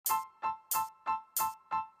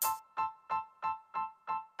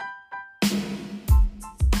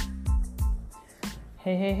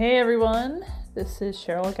Hey everyone. This is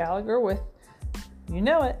Cheryl Gallagher with, you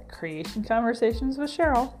know it, Creation Conversations with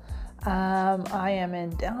Cheryl. I am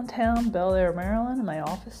in downtown Bel Air, Maryland in my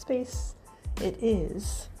office space. It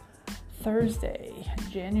is Thursday,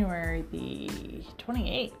 January the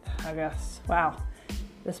 28th, I guess. Wow,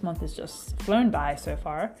 this month has just flown by so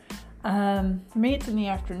far. For me, it's in the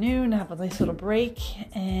afternoon. I have a nice little break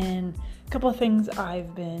and a couple of things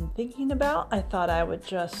I've been thinking about. I thought I would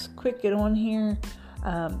just quick get on here.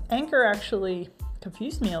 Anchor actually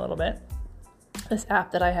confused me a little bit. This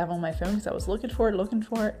app that I have on my phone, because I was looking for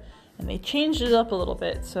it, and they changed it up a little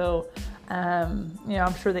bit. So, I'm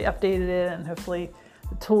sure they updated it, and hopefully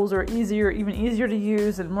the tools are even easier to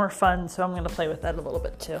use and more fun. So I'm going to play with that a little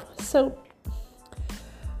bit too. So,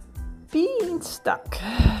 being stuck.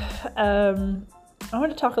 I want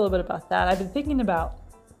to talk a little bit about that. I've been thinking about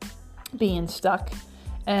being stuck,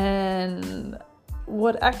 and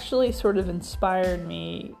what actually sort of inspired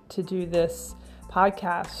me to do this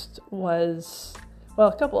podcast was,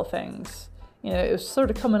 a couple of things. It was sort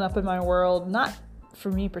of coming up in my world, not for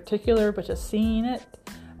me particular, but just seeing it.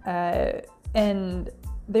 And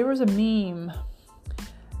there was a meme,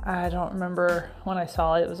 I don't remember when I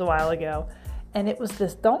saw it, it was a while ago, and it was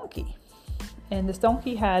this donkey. And this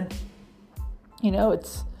donkey had,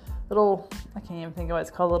 its little, I can't even think of what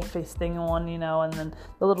it's called, little face thing on, and then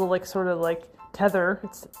the little tether,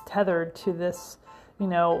 it's tethered to this,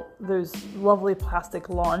 those lovely plastic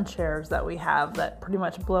lawn chairs that we have that pretty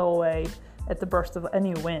much blow away at the burst of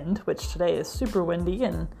any wind, which today is super windy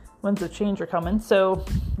and winds of change are coming. So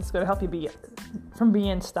it's going to help you from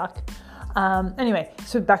being stuck. Anyway,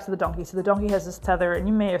 so back to the donkey. So the donkey has this tether, and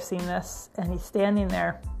you may have seen this, and he's standing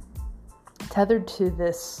there tethered to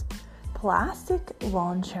this plastic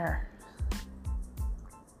lawn chair.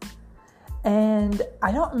 And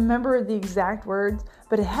I don't remember the exact words,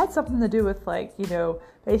 but it had something to do with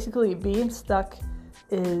basically being stuck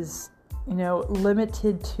is,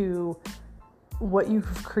 limited to what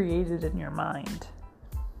you've created in your mind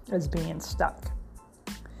as being stuck.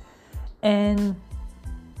 And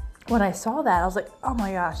when I saw that, I was like, oh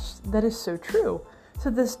my gosh, that is so true. So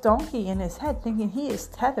this donkey in his head thinking he is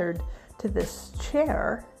tethered to this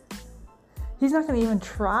chair, he's not going to even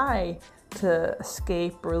try to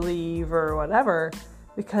escape or leave or whatever,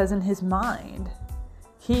 because in his mind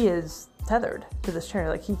he is tethered to this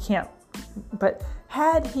chair. He can't. But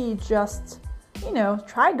had he just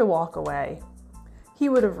tried to walk away, he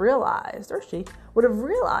would have realized, or she would have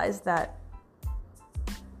realized, that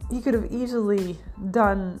he could have easily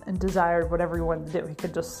done and desired whatever he wanted to do. He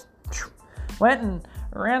could just went and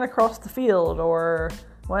ran across the field, or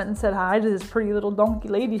went and said hi to his pretty little donkey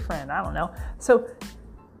lady friend. I don't know. So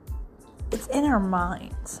it's in our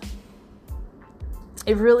minds.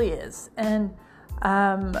 It really is. And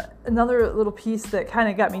another little piece that kind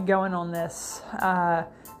of got me going on this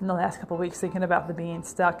in the last couple of weeks, thinking about the being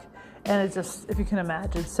stuck. And it's just, if you can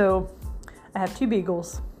imagine. So I have 2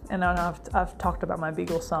 beagles, and I know I've talked about my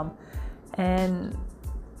beagles some. And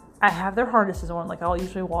I have their harnesses on. I'll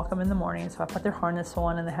usually walk them in the morning, so I put their harness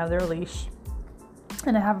on, and they have their leash.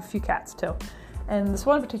 And I have a few cats too. And this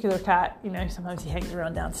one particular cat, sometimes he hangs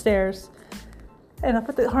around downstairs. And I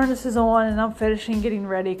put the harnesses on, and I'm finishing getting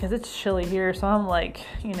ready because it's chilly here. So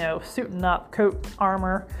I'm suiting up, coat,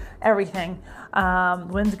 armor, everything.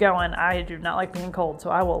 Wind's going. I do not like being cold,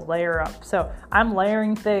 so I will layer up. So I'm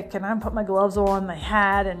layering thick, and I'm putting my gloves on, my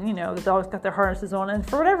hat, and the dogs got their harnesses on. And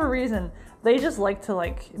for whatever reason, they just like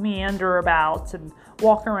to meander about and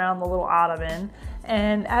walk around the little ottoman.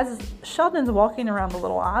 And as Sheldon's walking around the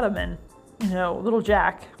little ottoman, little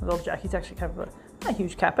Jack, he's actually kind of not a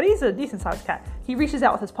huge cat, but he's a decent sized cat. He reaches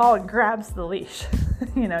out with his paw and grabs the leash.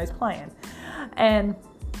 He's playing. And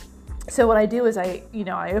so what I do is I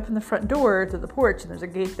open the front door to the porch, and there's a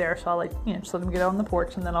gate there. So I'll just let them get on the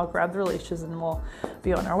porch, and then I'll grab their leashes, and we'll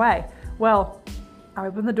be on our way. Well, I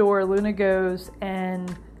open the door, Luna goes,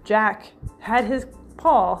 and Jack had his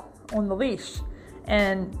paw on the leash,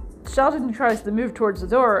 and Sheldon tries to move towards the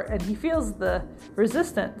door, and he feels the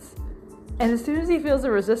resistance. And as soon as he feels the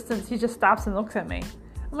resistance, he just stops and looks at me.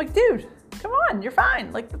 I'm like, dude, come on, you're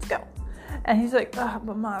fine. Let's go. And he's like, oh,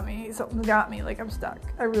 but mommy, something got me. I'm stuck.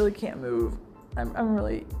 I really can't move.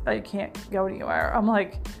 I can't go anywhere. I'm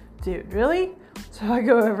like, dude, really? So I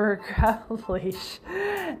go over, grab the leash,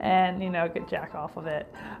 and, get Jack off of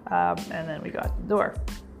it. And then we go out the door.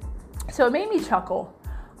 So it made me chuckle.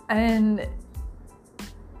 And,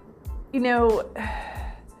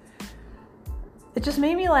 it just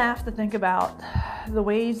made me laugh to think about the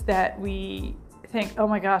ways that we think, oh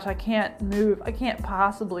my gosh, I can't move. I can't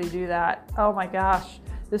possibly do that. Oh my gosh,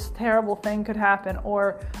 this terrible thing could happen,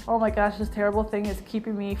 or, oh my gosh, this terrible thing is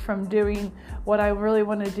keeping me from doing what I really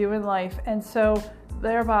want to do in life. And so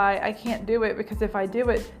thereby I can't do it, because if I do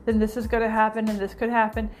it, then this is going to happen and this could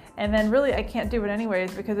happen. And then really I can't do it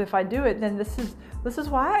anyways, because if I do it, then this is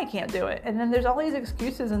why I can't do it. And then there's all these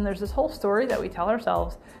excuses, and there's this whole story that we tell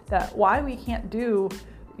ourselves that why we can't do,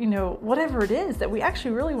 whatever it is that we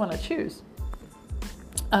actually really want to choose.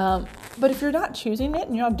 But if you're not choosing it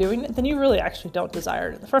and you're not doing it, then you really actually don't desire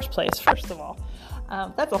it in the first place, first of all.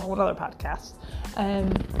 That's a whole other podcast.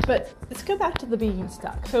 But let's go back to the being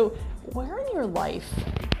stuck. So where in your life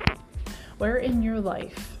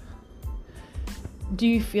do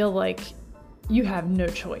you feel like you have no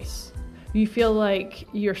choice? You feel like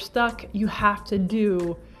you're stuck, you have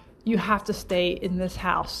to stay in this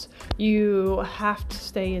house. You have to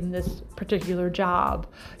stay in this particular job.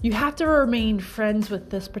 You have to remain friends with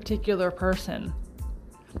this particular person.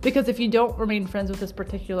 Because if you don't remain friends with this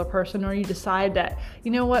particular person, or you decide that,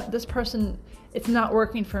 this person, it's not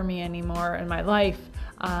working for me anymore in my life,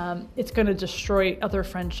 it's going to destroy other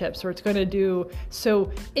friendships, or it's going to do,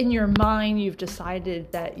 so in your mind, you've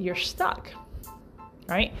decided that you're stuck,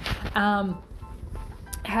 right?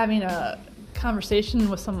 Having a conversation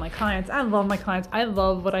with some of my clients. I love my clients. I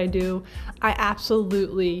love what I do. I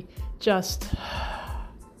absolutely just,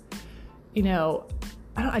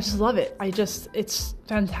 I just love it. It's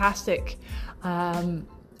fantastic.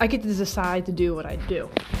 I get to decide to do what I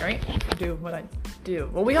do, right? Do what I do.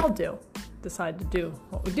 Well, we all do decide to do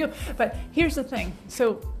what we do. But here's the thing.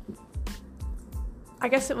 So I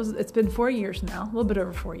guess it's been 4 years now, a little bit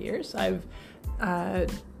over 4 years. I've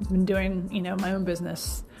been doing, my own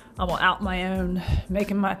business. I'm out my own,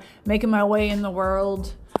 making my way in the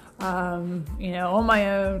world, on my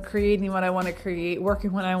own, creating what I want to create,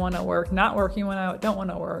 working when I want to work, not working when I don't want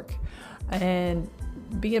to work, and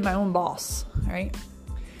being my own boss, right?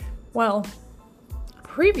 Well,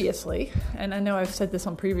 previously, and I know I've said this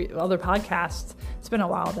on other podcasts, it's been a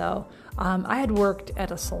while though, I had worked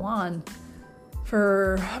at a salon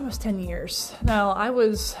for almost 10 years. Now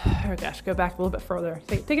go back a little bit further.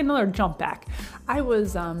 Take another jump back. I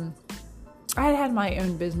had my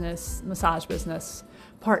own business, massage business,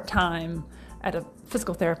 part-time at a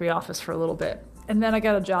physical therapy office for a little bit. And then I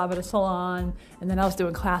got a job at a salon, and then I was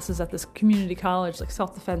doing classes at this community college, like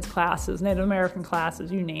self-defense classes, Native American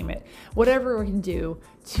classes, you name it. Whatever we can do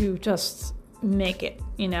to just make it,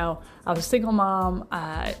 I was a single mom.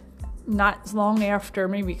 Not long after,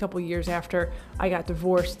 maybe a couple years after I got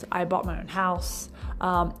divorced, I bought my own house,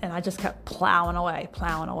 and I just kept plowing away.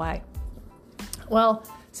 Well,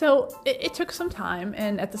 so it took some time,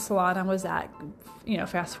 and at the salon I was at,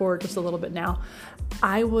 fast forward just a little bit now,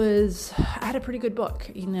 I had a pretty good book,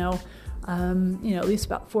 at least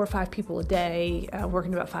about 4 or 5 people a day,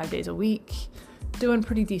 working about 5 days a week, doing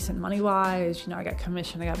pretty decent money-wise. I got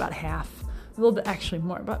commission, I got about half. A little bit actually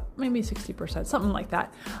more, but maybe 60%, something like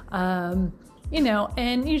that. And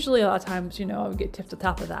usually a lot of times, I would get tipped the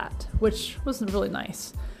top of that, which wasn't really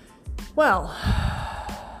nice. Well,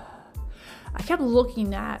 I kept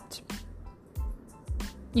looking at,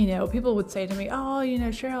 people would say to me, oh,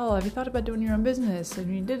 Cheryl, have you thought about doing your own business?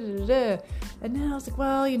 And And then I was like,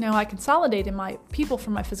 well, I consolidated my people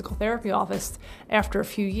from my physical therapy office after a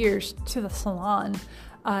few years to the salon.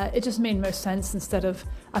 It just made most sense. Instead of,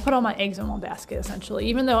 I put all my eggs in one basket, essentially.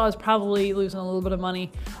 Even though I was probably losing a little bit of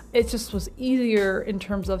money, it just was easier in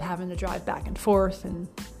terms of having to drive back and forth and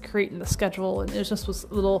creating the schedule, and it just was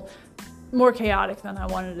a little more chaotic than I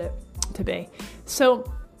wanted it to be.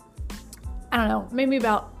 So, I don't know, maybe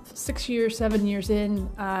about 7 years in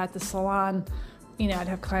at the salon, I'd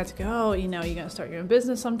have clients go, oh, you're going to start your own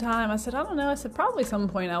business sometime. I said, I don't know. I said, probably some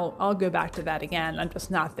point I'll go back to that again. I'm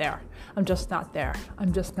just not there. And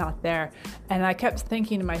I kept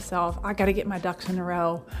thinking to myself, I got to get my ducks in a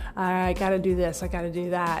row. I got to do this. I got to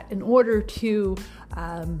do that in order to,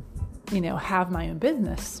 have my own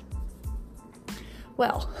business.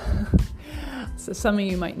 Well, so some of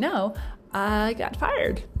you might know, I got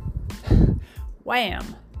fired. Wham,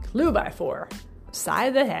 clue by 4, side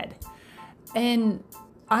of the head. And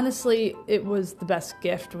honestly, it was the best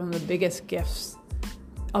gift, one of the biggest gifts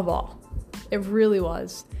of all. It really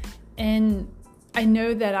was. And I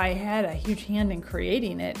know that I had a huge hand in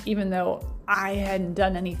creating it, even though I hadn't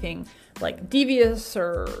done anything like devious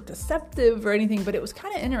or deceptive or anything, but it was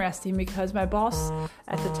kind of interesting because my boss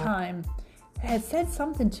at the time had said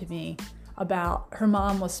something to me about her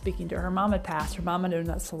mom was speaking to her. Her mom had passed. Her mom had owned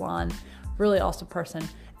that salon, really awesome person,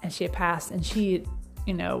 and she had passed, and she,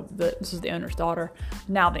 this is the owner's daughter,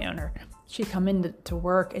 now the owner. She'd come in to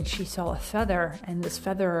work and she saw a feather, and this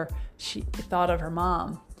feather, she thought of her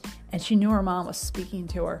mom. and she knew her mom was speaking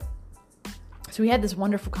to her. So we had this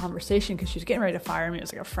wonderful conversation because she was getting ready to fire me. It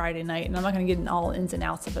was like a Friday night, and I'm not going to get in all ins and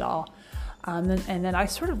outs of it all. And then I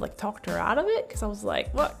sort of like talked her out of it because I was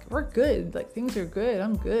like, look, we're good. Like, things are good.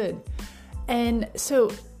 I'm good. And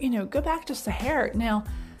so, go back just a hair. Now,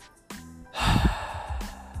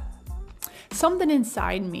 something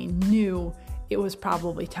inside me knew it was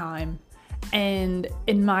probably time. And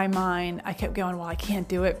in my mind, I kept going, well, I can't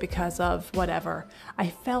do it because of whatever. I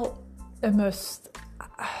felt almost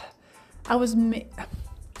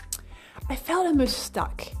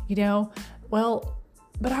stuck, well,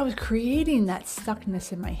 but I was creating that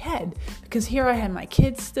stuckness in my head because here I had my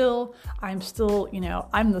kids still. I'm still,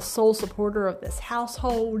 I'm the sole supporter of this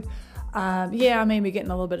household. I may be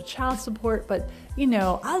getting a little bit of child support, but,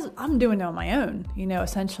 I'm doing it on my own,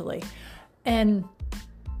 essentially. And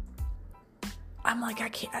I'm like, I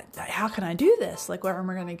can't, how can I do this? Like, where am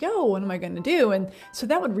I going to go? What am I going to do? And so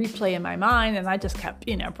that would replay in my mind, and I just kept,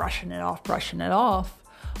 brushing it off.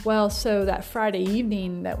 Well, so that Friday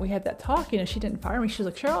evening that we had that talk, she didn't fire me. She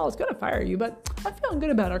was like, Cheryl, I was going to fire you, but I'm feeling good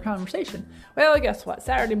about our conversation. Well, guess what?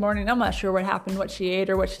 Saturday morning, I'm not sure what happened, what she ate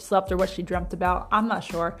or what she slept or what she dreamt about. I'm not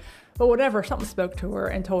sure. But whatever, something spoke to her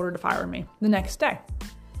and told her to fire me the next day.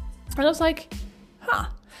 And I was like,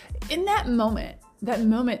 in that moment,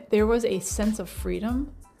 there was a sense of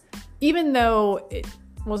freedom, even though it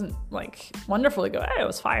wasn't like wonderful to go, hey, I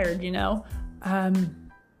was fired,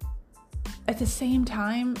 At the same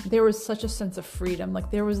time, there was such a sense of freedom. Like,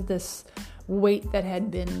 there was this weight that had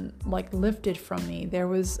been like lifted from me. There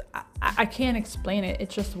was, I can't explain it. It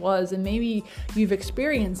just was. And maybe you've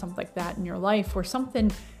experienced something like that in your life where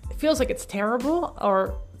something feels like it's terrible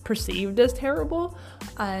or perceived as terrible.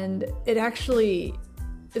 And it actually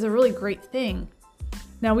is a really great thing.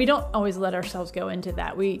 Now, we don't always let ourselves go into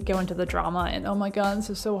that. We go into the drama and, oh my God,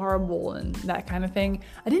 this is so horrible and that kind of thing.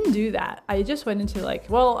 I didn't do that. I just went into like,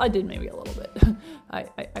 well, I did maybe a little bit. I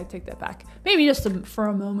take that back. Maybe just for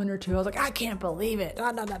a moment or two, I was like, I can't believe it.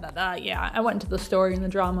 Yeah, I went into the story and the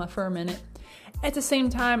drama for a minute. At the same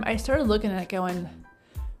time, I started looking at it going,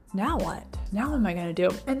 now what? Now what am I going to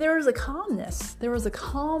do? And there was a calmness. There was a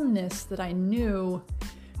calmness that I knew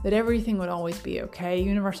that everything would always be okay. The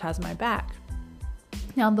universe has my back.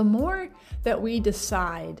 Now, the more that we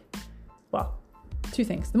decide, well, two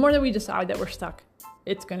things. The more that we decide that we're stuck,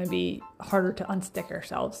 it's going to be harder to unstick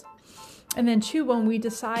ourselves. And then two, when we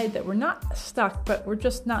decide that we're not stuck, but we're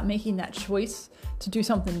just not making that choice to do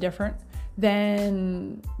something different,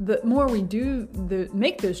 then the more we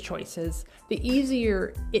make those choices, the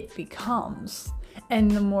easier it becomes.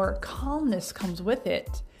 And the more calmness comes with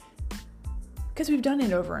it. Because we've done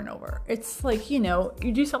it over and over. It's like, you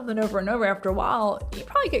do something over and over, after a while, you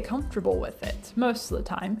probably get comfortable with it most of the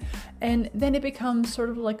time. And then it becomes sort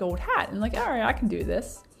of like old hat and like, all right, I can do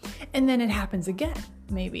this. And then it happens again,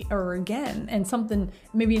 maybe, or again, and something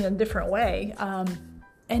maybe in a different way.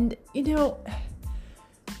 And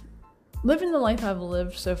living the life I've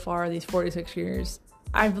lived so far, these 46 years,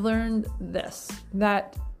 I've learned this,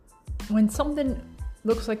 that when something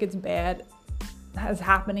looks like it's bad is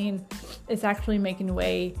happening, it's actually making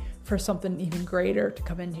way for something even greater to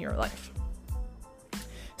come into your life.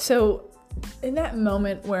 So in that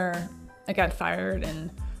moment where I got fired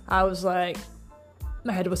and I was like,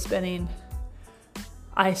 my head was spinning,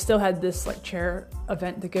 I still had this like chair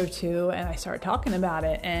event to go to, and I started talking about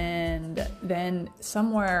it. And then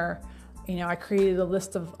somewhere, I created a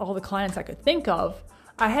list of all the clients I could think of.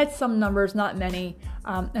 I had some numbers, not many,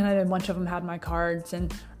 and a bunch of them had my cards,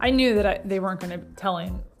 and I knew that they weren't going to tell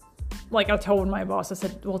him. Like, I told my boss, I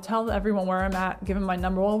said, well, tell everyone where I'm at, give them my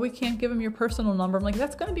number. Well, we can't give them your personal number. I'm like,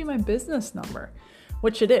 that's going to be my business number,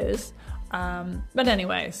 which it is. But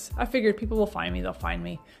anyways, I figured people will find me, they'll find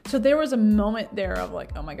me. So there was a moment there of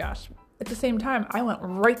like, oh my gosh. At the same time, I went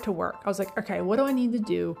right to work. I was like, okay, what do I need to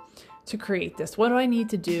do to create this? What do I need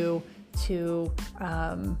to do to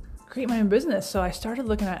create my own business? So I started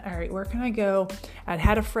looking at, all right, where can I go? I'd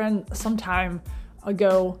had a friend some time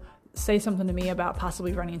ago say something to me about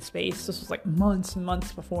possibly running space. This was like months and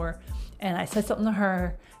months before. And I said something to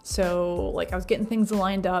her. So like I was getting things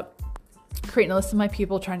lined up, creating a list of my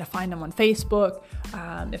people, trying to find them on Facebook,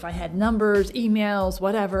 if I had numbers, emails,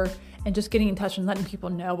 whatever, and just getting in touch and letting people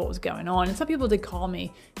know what was going on. And some people did call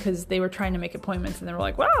me because they were trying to make appointments, and they were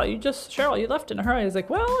like, wow, Cheryl, you left in a hurry. I was like,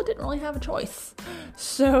 well, I didn't really have a choice.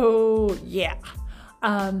 So yeah.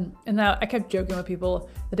 And now I kept joking with people.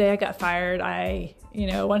 The day I got fired, I,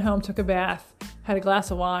 went home, took a bath, had a glass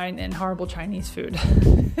of wine, and horrible Chinese food.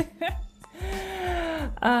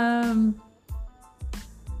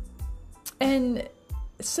 And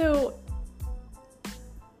so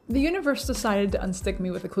the universe decided to unstick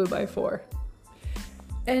me with a clue by 4.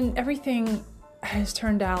 And everything has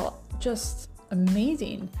turned out just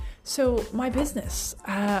amazing. So my business,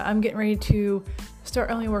 I'm getting ready to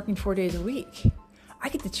start only working 4 days a week. I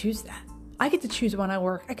get to choose that. I get to choose when I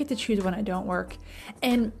work. I get to choose when I don't work.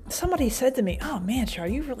 And somebody said to me, oh man,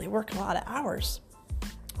 Cheryl, you really work a lot of hours.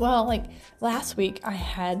 Well, like last week I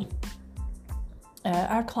had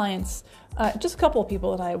our clients, just a couple of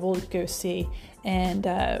people that I will go see. And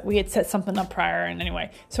we had set something up prior. And anyway,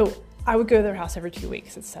 so I would go to their house every 2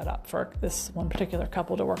 weeks. It's set up for this one particular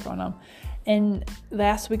couple to work on them. And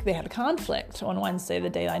last week they had a conflict on Wednesday, the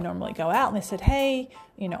day I normally go out. And they said, hey,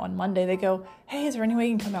 on Monday they go, hey, is there any way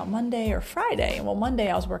you can come out Monday or Friday? And well, Monday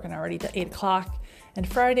I was working already to 8 o'clock. And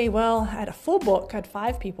Friday, well, I had a full book. I had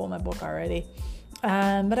 5 people in my book already.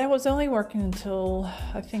 But I was only working until,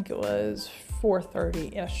 I think it was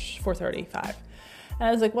 4:30-ish, 4:35. And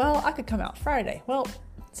I was like, well, I could come out Friday. Well,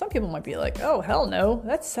 some people might be like, oh, hell no,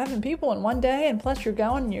 that's 7 people in one day. And plus you're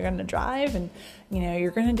going and you're going to drive and,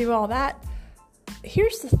 you're going to do all that.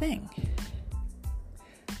 Here's the thing.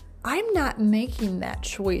 I'm not making that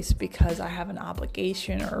choice because I have an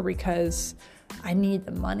obligation or because I need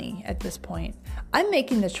the money at this point. I'm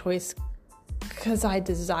making the choice because I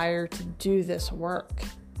desire to do this work.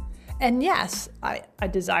 And yes, I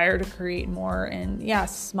desire to create more. And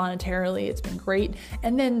yes, monetarily, it's been great.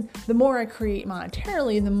 And then the more I create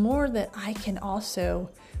monetarily, the more that I can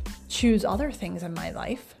also choose other things in my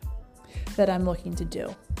life that I'm looking to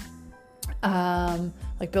do.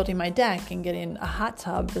 Like building my deck and getting a hot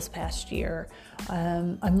tub this past year.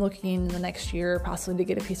 I'm looking the next year possibly to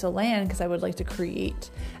get a piece of land because I would like to create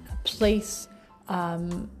a place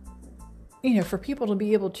for people to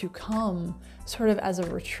be able to come sort of as a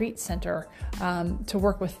retreat center, to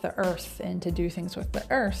work with the earth and to do things with the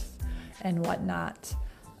earth and whatnot.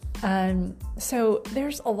 So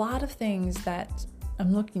there's a lot of things that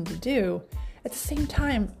I'm looking to do. At the same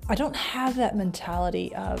time, I don't have that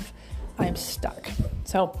mentality of I'm stuck.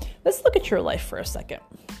 So let's look at your life for a second.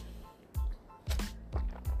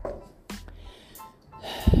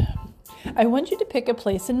 I want you to pick a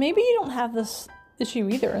place, and maybe you don't have this issue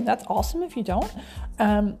either, and that's awesome if you don't.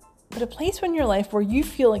 But a place in your life where you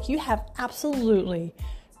feel like you have absolutely,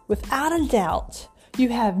 without a doubt, you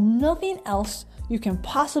have nothing else you can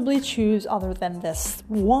possibly choose other than this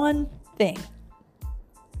one thing.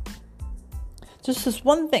 Just this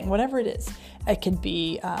one thing, whatever it is. It could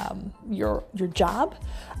be your job.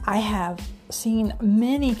 I have seen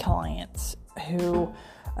many clients who,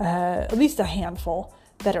 at least a handful,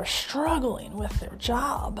 that are struggling with their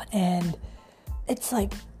job, and it's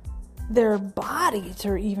like their bodies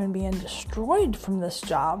are even being destroyed from this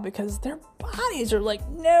job because their bodies are like,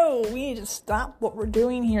 no, we need to stop what we're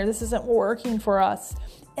doing here. This isn't working for us.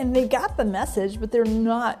 And they got the message, but they're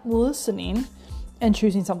not listening and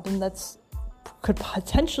choosing something that's could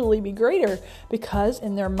potentially be greater because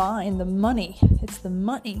in their mind, it's the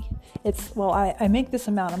money. It's, well, I make this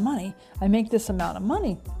amount of money. I make this amount of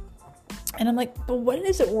money. And I'm like, but what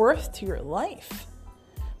is it worth to your life?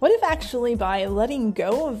 What if actually by letting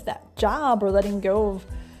go of that job or letting go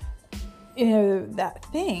of, that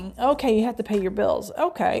thing, okay, you have to pay your bills.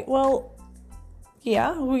 Okay, well,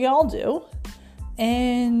 yeah, we all do.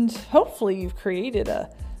 And hopefully you've created a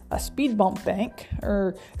speed bump bank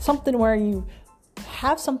or something where you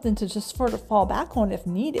have something to just sort of fall back on if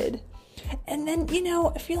needed. And then,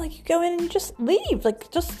 I feel like you go in and you just leave.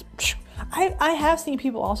 I have seen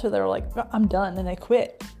people also that are like, I'm done, and they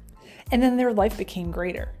quit. And then their life became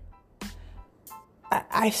greater.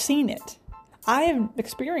 I've seen it. I have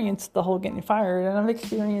experienced the whole getting fired, and I've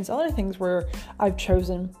experienced other things where I've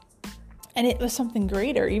chosen, and it was something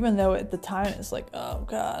greater, even though at the time it's like, oh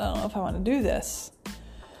God, I don't know if I want to do this.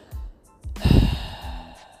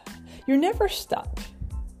 You're never stuck.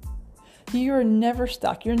 You're never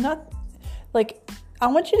stuck. You're not, I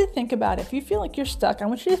want you to think about it. If you feel like you're stuck, I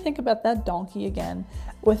want you to think about that donkey again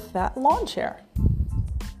with that lawn chair.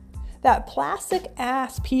 That plastic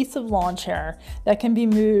ass piece of lawn chair that can be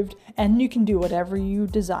moved and you can do whatever you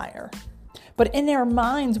desire. But in our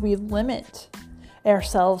minds, we limit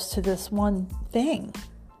ourselves to this one thing.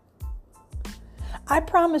 I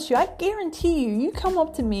promise you, I guarantee you, you come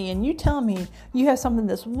up to me and you tell me you have something,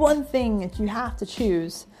 this one thing that you have to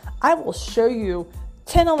choose, I will show you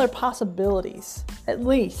 10 other possibilities, at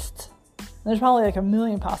least. There's probably like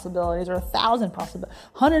 1,000,000 possibilities or 1,000 possibilities,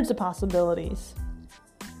 hundreds of possibilities.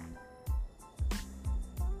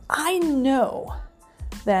 I know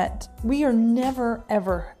that we are never,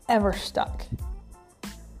 ever, ever stuck.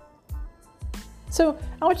 So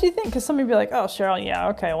I want you to think, because some of you be like, oh, Cheryl, yeah,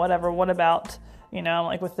 okay, whatever. What about, I'm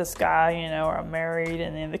like with this guy, or I'm married,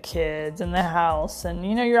 and then the kids and the house, and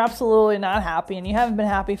you're absolutely not happy, and you haven't been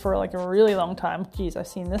happy for like a really long time. Geez, I've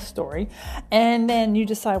seen this story. And then you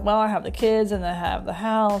decide, well, I have the kids and I have the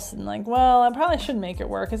house, and like, well, I probably should make it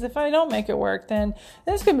work, because if I don't make it work, then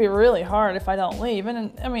it's going to be really hard if I don't leave.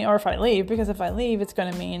 And or if I leave, because if I leave, it's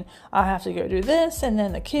going to mean I have to go do this, and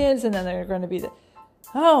then the kids, and then they're going to be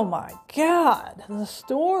oh my God, the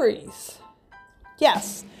stories.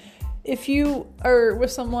 Yes. If you are with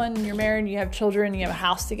someone, you're married, you have children, you have a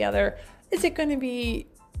house together, is it going to be,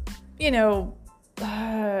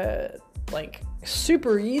 like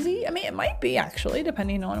super easy? I mean, it might be actually,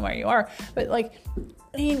 depending on where you are. But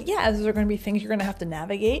is there going to be things you're going to have to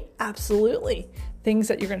navigate? Absolutely. Things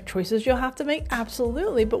that choices you'll have to make?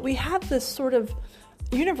 Absolutely. But we have this sort of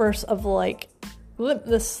universe of limitless.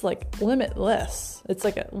 It's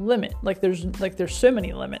like a limit. There's so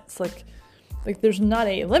many limits. Like there's not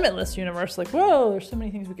a limitless universe. Like, whoa, there's so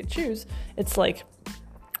many things we could choose. It's like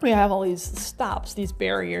we have all these stops, these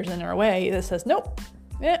barriers in our way that says, nope,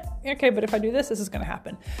 okay, but if I do this, this is going to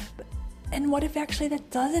happen. And what if actually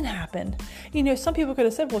that doesn't happen? Some people could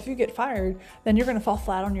have said, well, if you get fired, then you're going to fall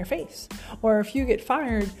flat on your face. Or if you get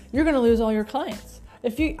fired, you're going to lose all your clients.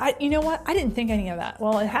 You know what? I didn't think any of that.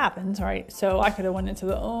 Well, it happens, right? So I could have went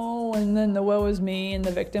into and then the woe is me and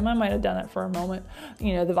the victim. I might have done it for a moment.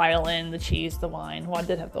 The violin, the cheese, the wine. Well, I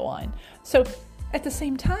did have the wine. So at the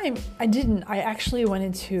same time, I didn't. I actually went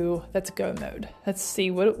into let's go mode. Let's see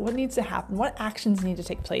what needs to happen. What actions need to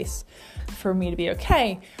take place for me to be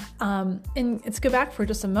okay? And let's go back for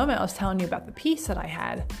just a moment. I was telling you about the piece that I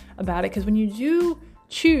had about it, because when you do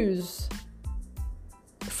choose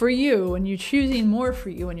for you, and you're choosing more for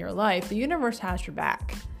you in your life, the universe has your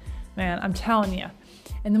back, man. I'm telling you.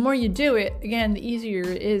 And the more you do it, again, the easier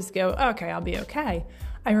it is to go, okay, I'll be okay.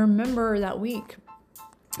 I remember that week,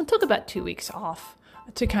 I took about 2 weeks off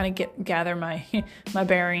to kind of gather my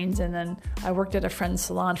bearings, and then I worked at a friend's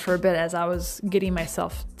salon for a bit as I was getting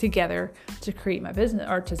myself together to create my business,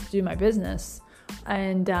 or to do my business.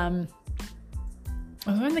 And I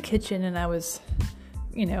was in the kitchen, and I was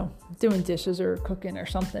doing dishes or cooking or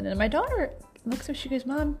something. And my daughter looks at me, she goes,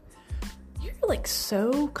 Mom, you're like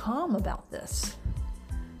so calm about this.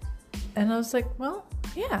 And I was like, well,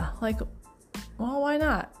 yeah, why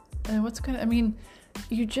not? And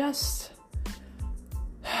you just,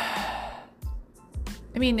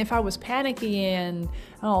 if I was panicky and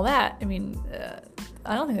all that,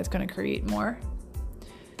 I don't think that's going to create more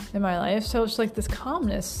in my life. So it's like this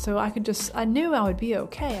calmness. So I knew I would be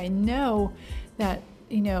okay. I know that,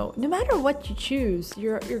 no matter what you choose,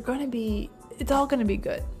 you're going to be, it's all going to be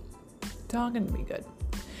good. It's all going to be good.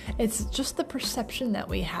 It's just the perception that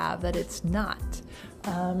we have that it's not.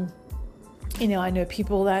 I know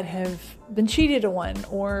people that have been cheated on,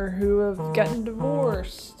 or who have gotten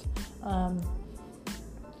divorced. And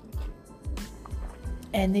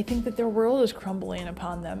they think that their world is crumbling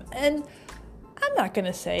upon them. And I'm not going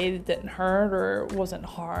to say it didn't hurt or wasn't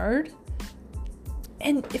hard.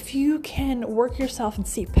 And if you can work yourself and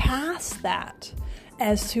see past that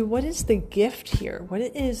as to what is the gift here, what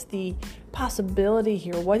is the possibility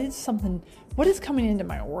here, what is coming into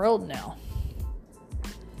my world now,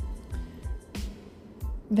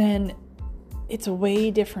 then it's way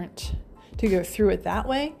different to go through it that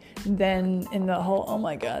way than in the whole, oh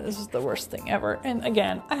my God, this is the worst thing ever. And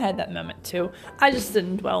again, I had that moment too. I just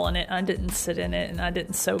didn't dwell on it. I didn't sit in it, and I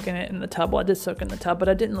didn't soak in it in the tub. Well, I did soak in the tub, but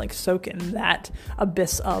I didn't soak in that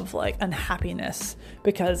abyss of unhappiness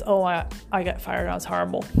because, I got fired. I was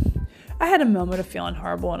horrible. I had a moment of feeling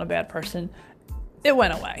horrible and a bad person. It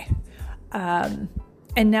went away. And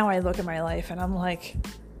now I look at my life and I'm like,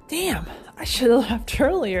 damn, I should have left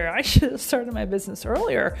earlier. I should have started my business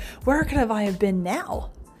earlier. Where could I have been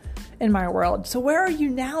now in my world? So where are you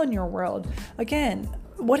now in your world? Again,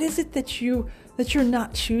 what is it that you're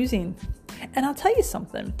not choosing? And I'll tell you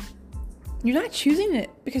something. You're not choosing it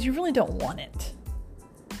because you really don't want it.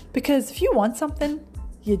 Because if you want something,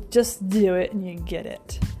 you just do it and you get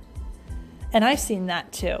it. And I've seen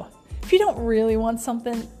that too. If you don't really want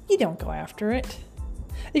something, you don't go after it.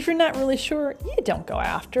 If you're not really sure, you don't go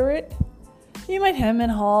after it. You might hem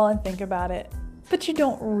and haw and think about it, but you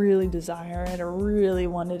don't really desire it or really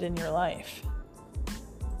want it in your life.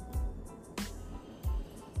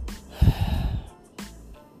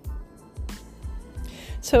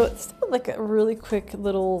 So it's like a really quick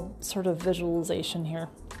little sort of visualization here.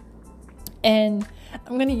 And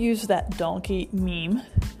I'm going to use that donkey meme.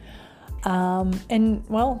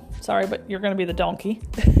 Sorry, but you're going to be the donkey.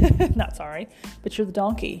 Not sorry, but you're the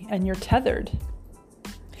donkey and you're tethered.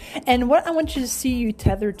 And what I want you to see you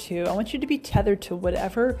tethered to, I want you to be tethered to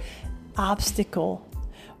whatever obstacle,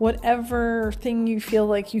 whatever thing you feel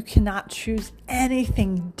like you cannot choose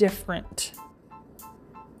anything different.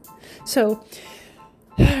 So,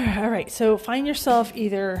 all right, so find yourself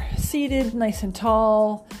either seated nice and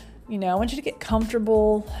tall. I want you to get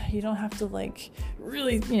comfortable. You don't have to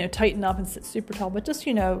really, tighten up and sit super tall, but just,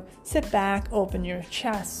 sit back, open your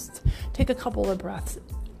chest, take a couple of breaths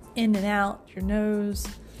in and out your nose,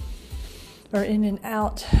 or in and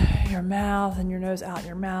out your mouth, and your nose out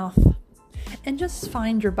your mouth. And just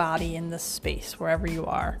find your body in this space wherever you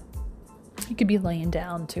are. You could be laying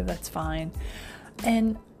down too, that's fine.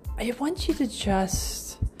 And I want you to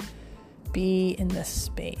just be in this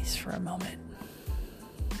space for a moment.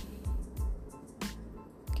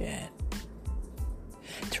 Good.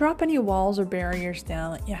 Drop any walls or barriers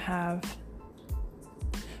down that you have.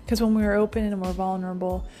 Because when we're open and we're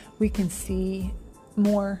vulnerable, we can see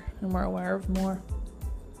more and we're aware of more.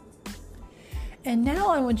 And now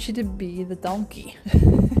I want you to be the donkey.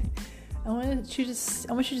 I want you to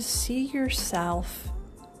see yourself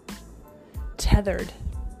tethered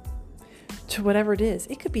to whatever it is.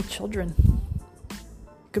 It could be children.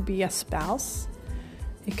 It could be a spouse.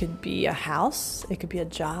 It could be a house. It could be a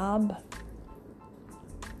job.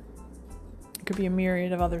 It could be a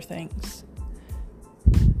myriad of other things.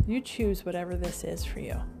 You choose whatever this is for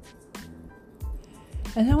you.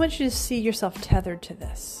 And I want you to see yourself tethered to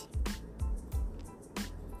this.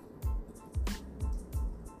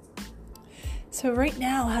 So right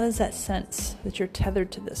now, how does that sense that you're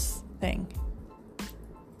tethered to this thing?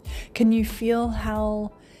 Can you feel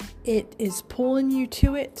how it is pulling you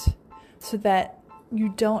to it so that you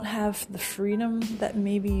don't have the freedom that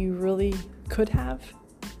maybe you really could have?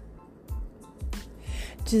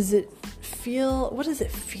 What does it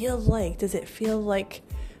feel like? Does it feel like,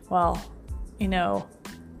 wow,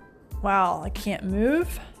 I can't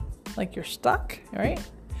move? Like you're stuck, right?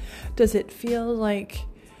 Does it feel like,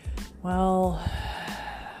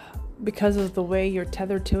 because of the way you're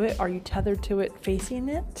tethered to it, are you tethered to it facing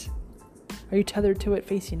it? Are you tethered to it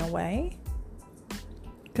facing away?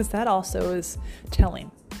 Because that also is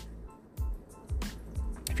telling.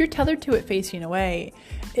 If you're tethered to it facing away,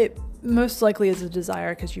 it most likely is a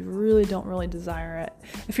desire because you really don't really desire it.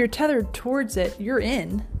 If you're tethered towards it, you're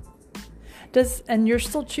in. And you're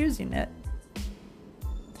still choosing it.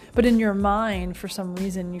 But in your mind, for some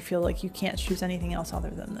reason, you feel like you can't choose anything else other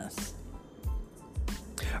than this.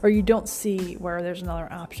 Or you don't see where there's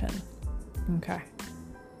another option. Okay.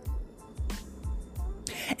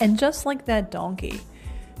 And just like that donkey,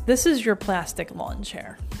 this is your plastic lawn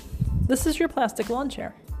chair. This is your plastic lawn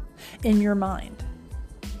chair in your mind.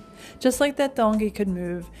 Just like that donkey could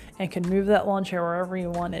move and could move that lawn chair wherever you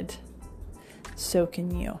wanted, so can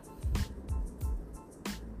you.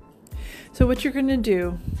 So what you're going to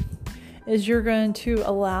do is you're going to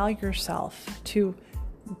allow yourself to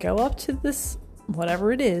go up to this,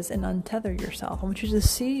 whatever it is, and untether yourself. I want you to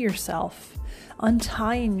see yourself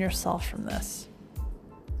untying yourself from this.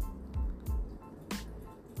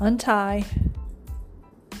 Untie.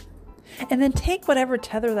 And then take whatever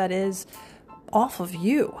tether that is off of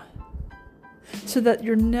you, so that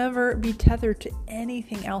you'll never be tethered to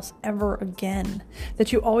anything else ever again.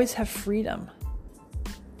 That you always have freedom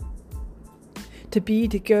to be,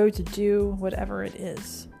 to go, to do whatever it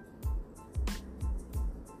is.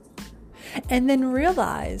 And then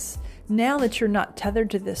realize, now that you're not tethered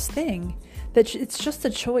to this thing, that it's just a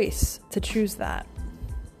choice to choose that.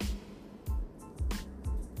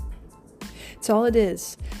 It's all it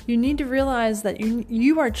is. You need to realize that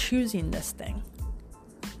you are choosing this thing.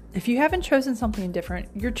 If you haven't chosen something different,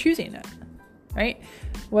 you're choosing it, right?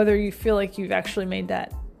 Whether you feel like you've actually made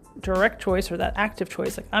that direct choice or that active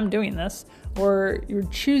choice, like I'm doing this, or you're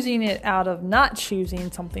choosing it out of not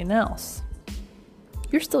choosing something else,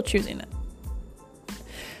 you're still choosing it.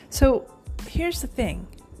 So here's the thing.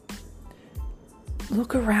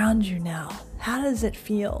 Look around you now. How does it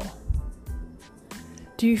feel?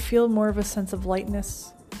 Do you feel more of a sense of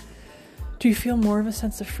lightness? Do you feel more of a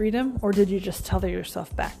sense of freedom? Or did you just tether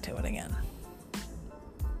yourself back to it again?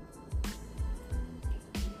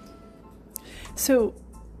 So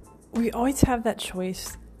we always have that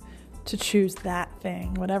choice to choose that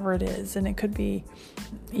thing, whatever it is. And it could be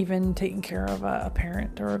even taking care of a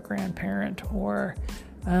parent or a grandparent or,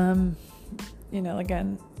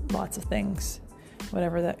 again, lots of things,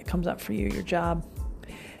 whatever that comes up for you, your job.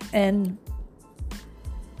 And,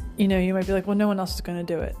 you might be like, well, no one else is going to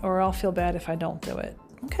do it, or I'll feel bad if I don't do it.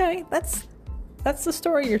 Okay, that's the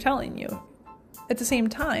story you're telling you. At the same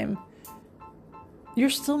time,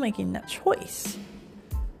 you're still making that choice,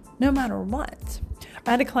 no matter what.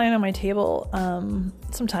 I had a client on my table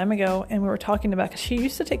some time ago, and we were talking about, because she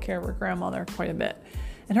used to take care of her grandmother quite a bit.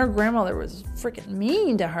 And her grandmother was freaking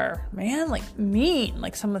mean to her, man, like mean.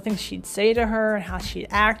 Like some of the things she'd say to her and how she'd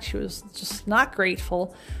act. She was just not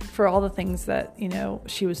grateful for all the things that,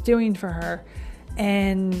 she was doing for her.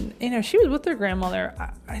 And, she was with her grandmother.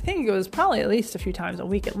 I think it was probably at least a few times a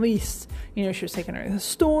week at least. She was taking her to the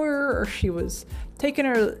store, or she was taking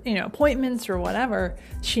her, appointments or whatever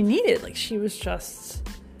she needed. Like she was just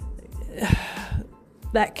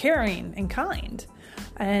that caring and kind.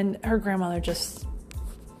 And her grandmother just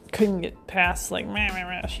couldn't get past like,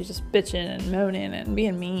 she's just bitching and moaning and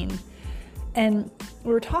being mean. And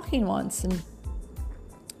we were talking once, and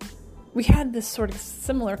we had this sort of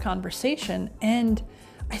similar conversation, and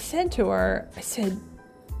I said to her,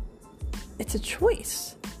 it's a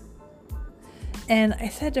choice. And I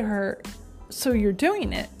said to her, so you're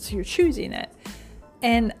doing it, so you're choosing it.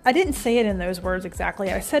 And I didn't say it in those words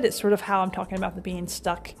exactly. I said it sort of how I'm talking about the being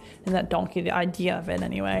stuck in that donkey, the idea of it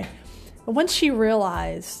anyway. But once she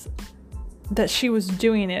realized that she was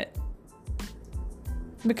doing it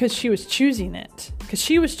because she was choosing it, because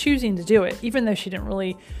she was choosing to do it, even though she didn't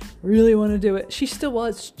really want to do it, she still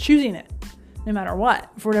was choosing it, no matter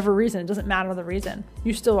what, for whatever reason. It doesn't matter the reason.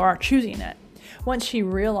 You still are choosing it. Once she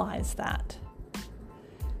realized that,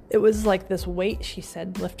 it was like this weight, she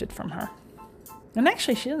said, lifted from her. And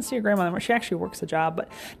actually, she didn't see her grandmother. She actually works a job,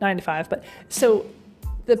 but 9 to 5. But so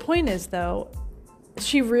the point is, though,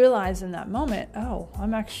 she realized in that moment, oh,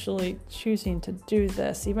 I'm actually choosing to do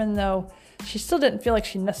this, even though she still didn't feel like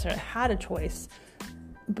she necessarily had a choice,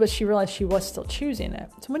 but she realized she was still choosing it.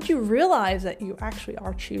 So once you realize that you actually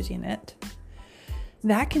are choosing it,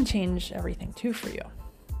 that can change everything too for you.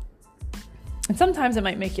 And sometimes it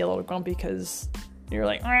might make you a little grumpy because you're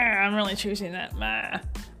like, I'm really choosing it.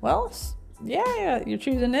 Well, yeah, you're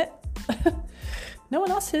choosing it. No one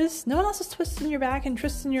else is. No one else is twisting your back and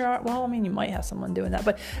twisting your arm. Well, I mean, you might have someone doing that,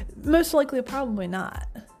 but most likely, probably not.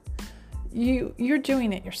 You're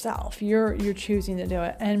doing it yourself. You're choosing to do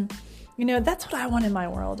it. And, that's what I want in my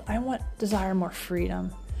world. I desire more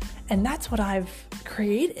freedom. And that's what I've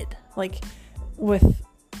created. Like with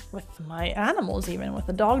my animals, even with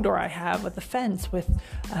the dog door I have, with the fence, with,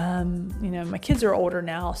 my kids are older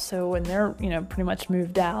now. So, and they're, pretty much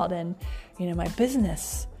moved out, and, my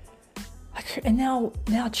business. And now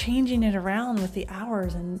changing it around with the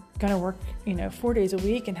hours and going to work, 4 days a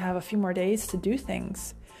week and have a few more days to do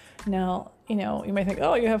things. Now, you might think,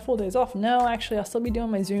 oh, you have full days off. No, actually, I'll still be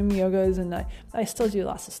doing my Zoom yogas, and I still do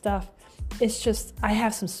lots of stuff. It's just, I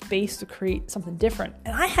have some space to create something different.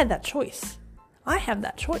 And I had that choice. I have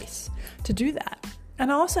that choice to do that.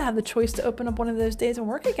 And I also have the choice to open up one of those days and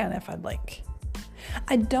work again if I'd like.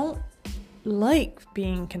 I don't like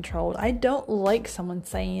being controlled. I don't like someone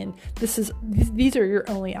saying these are your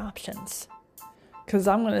only options, because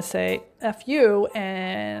I'm going to say F you,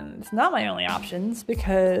 and it's not my only options,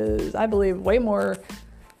 because I believe way more,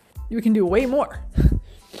 you can do way more.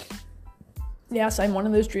 Yes, I'm one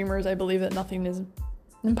of those dreamers. I believe that nothing is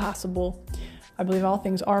impossible. I believe all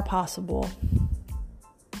things are possible.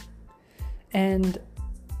 And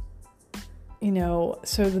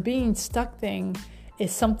so the being stuck thing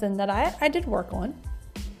is something that I did work on.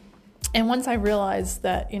 And once I realized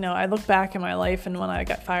that, I look back in my life and when I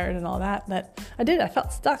got fired and all that I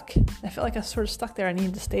felt stuck. I felt like I was sort of stuck there. I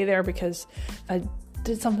needed to stay there, because if I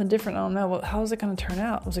did something different, I don't know, well, how is it going to turn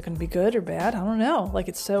out? Was it going to be good or bad? I don't know. Like,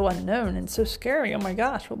 it's so unknown and so scary. Oh my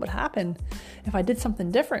gosh, what would happen if I did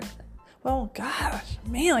something different? Well, gosh,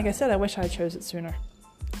 man, like I said, I wish I chose it sooner.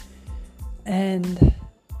 And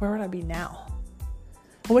where would I be now?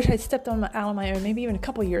 I wish I'd stepped out on my own, maybe even a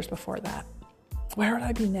couple years before that. Where would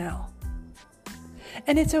I be now?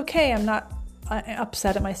 And it's okay. I'm not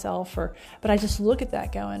upset at myself, but I just look at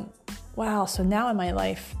that going, wow. So now in my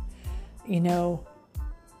life, when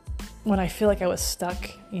I feel like I was stuck,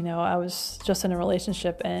 I was just in a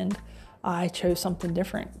relationship and I chose something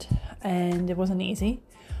different, and it wasn't easy.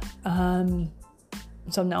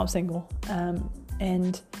 So now I'm single.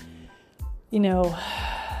 And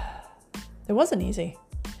it wasn't easy,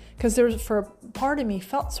 because for a part of me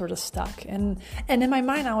felt sort of stuck. And in my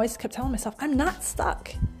mind, I always kept telling myself, I'm not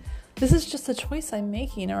stuck. This is just a choice I'm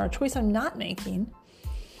making, or a choice I'm not making.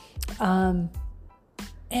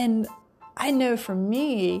 And I know for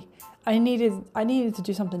me, I needed to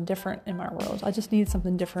do something different in my world. I just needed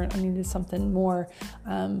something different. I needed something more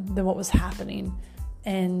than what was happening.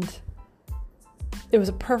 And it was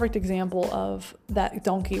a perfect example of that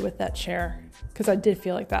donkey with that chair, because I did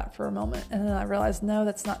feel like that for a moment. And then I realized, no,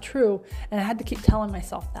 that's not true. And I had to keep telling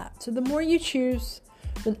myself that. So the more you choose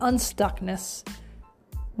the unstuckness,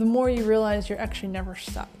 the more you realize you're actually never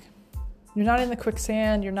stuck. You're not in the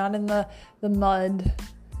quicksand. You're not in the mud.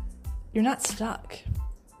 You're not stuck.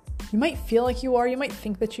 You might feel like you are. You might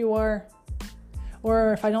think that you are.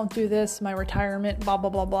 Or if I don't do this, my retirement, blah, blah,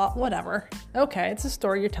 blah, blah, whatever. Okay, it's a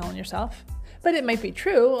story you're telling yourself. But it might be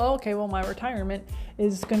true. Okay, well, my retirement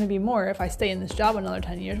is going to be more if I stay in this job another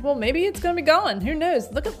 10 years. Well, maybe it's going to be gone. Who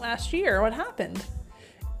knows? Look at last year. What happened?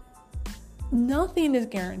 Nothing is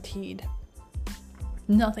guaranteed.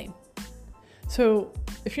 Nothing. So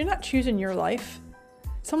if you're not choosing your life,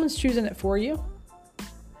 someone's choosing it for you,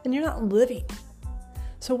 and you're not living.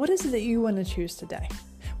 So what is it that you want to choose today?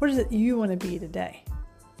 What is it you want to be today?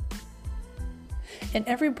 And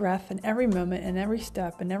every breath and every moment and every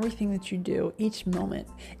step and everything that you do, each moment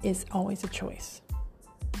is always a choice.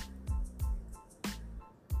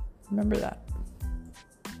 Remember that.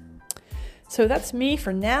 So that's me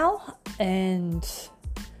for now, and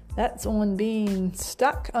that's on being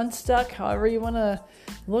stuck, unstuck, however you want to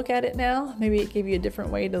look at it now. Maybe it gave you a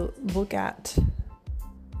different way to look at,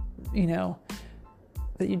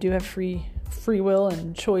 that you do have free will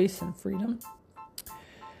and choice and freedom.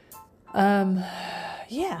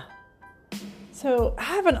 Yeah. So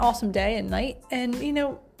have an awesome day and night, and,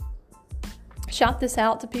 shout this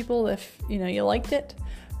out to people if, you liked it.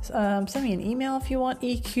 Send me an email if you want,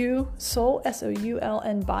 EQSoul,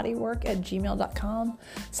 SOULN bodywork@gmail.com.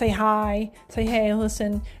 Say hi. Say, hey,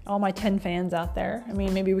 listen, all my 10 fans out there. I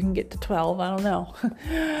mean, maybe we can get to 12. I don't know.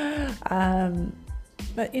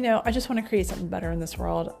 But, I just want to create something better in this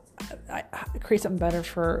world. I create something better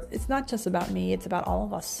it's not just about me, it's about all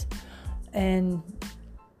of us. And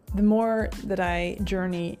the more that I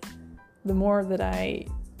journey, the more that I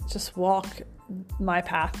just walk my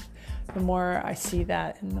path, the more I see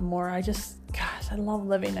that, and the more I love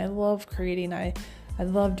living. I love creating. I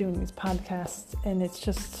love doing these podcasts, and it's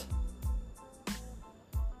just,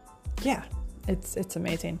 it's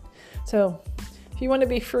amazing. So if you want to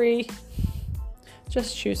be free,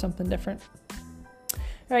 just choose something different.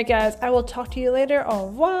 All right, guys, I will talk to you later. Au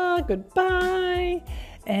revoir, goodbye,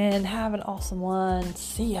 and have an awesome one.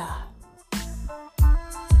 See ya.